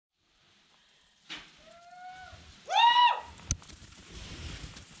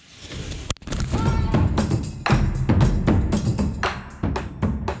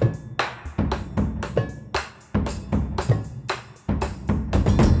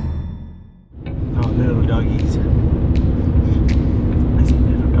little doggies. I see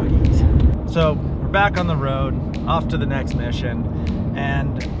little doggies. So we're back on the road, off to the next mission.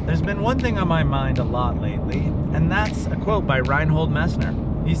 And there's been one thing on my mind a lot lately, and that's a quote by Reinhold Messner.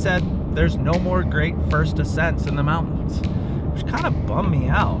 He said, "There's no more great first ascents in the mountains," which kind of bummed me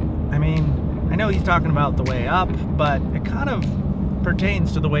out. I mean, I know he's talking about the way up, but it kind of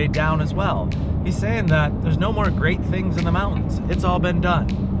pertains to the way down as well. He's saying that there's no more great things in the mountains. It's all been done.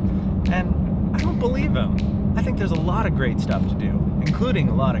 And I don't believe him. I think there's a lot of great stuff to do, including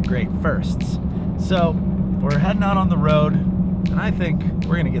a lot of great firsts. So we're heading out on the road, and I think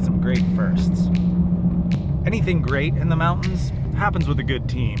we're gonna get some great firsts. Anything great in the mountains happens with a good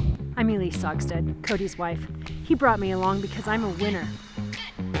team. I'm Elyse Saugstad, Cody's wife. He brought me along because I'm a winner.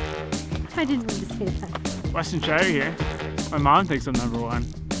 I didn't mean to say that. Weston Shirey here. My mom thinks I'm #1.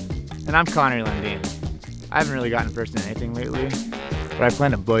 And I'm Connery, Lundin. I haven't really gotten first in anything lately, but I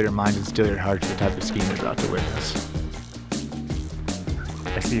plan to blow your minds and steal your hearts for the type of scheme you're about to witness.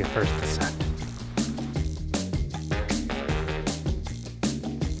 I see a first descent.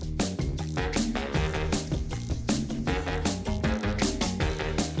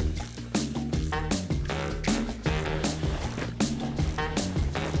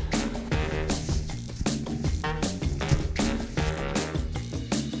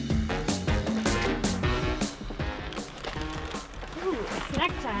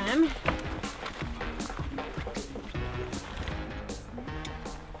 Snack time.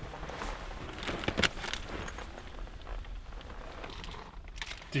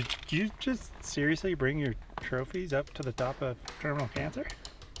 Did you just seriously bring your trophies up to the top of terminal cancer?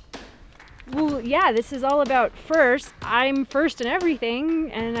 Well, yeah, this is all about first. I'm first in everything,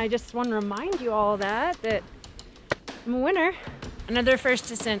 and I just want to remind you all that I'm a winner. Another first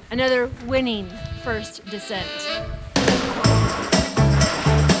descent, another winning first descent.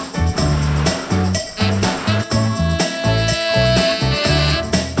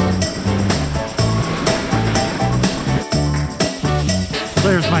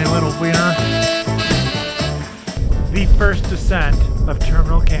 There's my little winner. The first descent of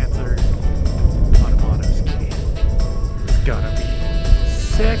terminal cancer on a mono ski. It's gonna be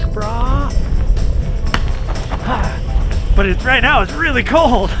sick, brah. But it's right now, it's really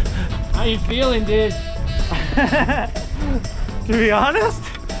cold. How you feeling, dude? To be honest,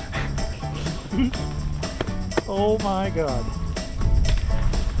 oh my god.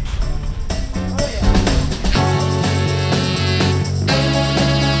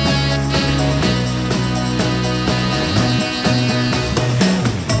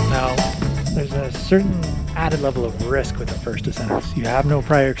 There's a certain added level of risk with the first descenters. You have no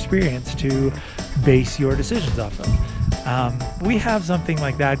prior experience to base your decisions off of. We have something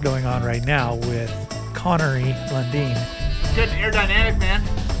like that going on right now with Connery, Lundin. It's good aerodynamic, man.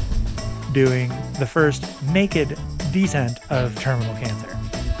 Doing the first naked descent of terminal cancer.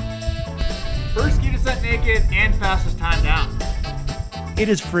 First ski descent naked and fastest time down. It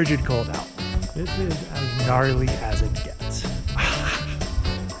is frigid cold out. This is as gnarly as it gets.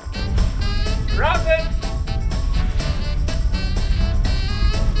 Drop it!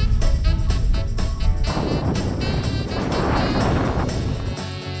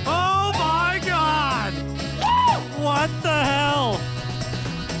 Oh my god! What the hell?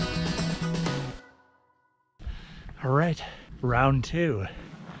 All right, round 2.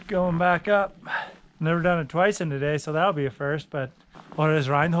 Going back up. Never done it twice in today, so that'll be a first, but what as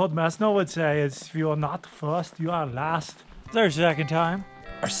Reinhold Messner would say is, if you are not first, you are last. It's our second time.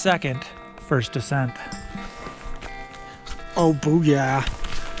 Our second first descent. Oh booyah.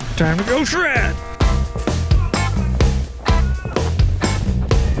 Time to go shred!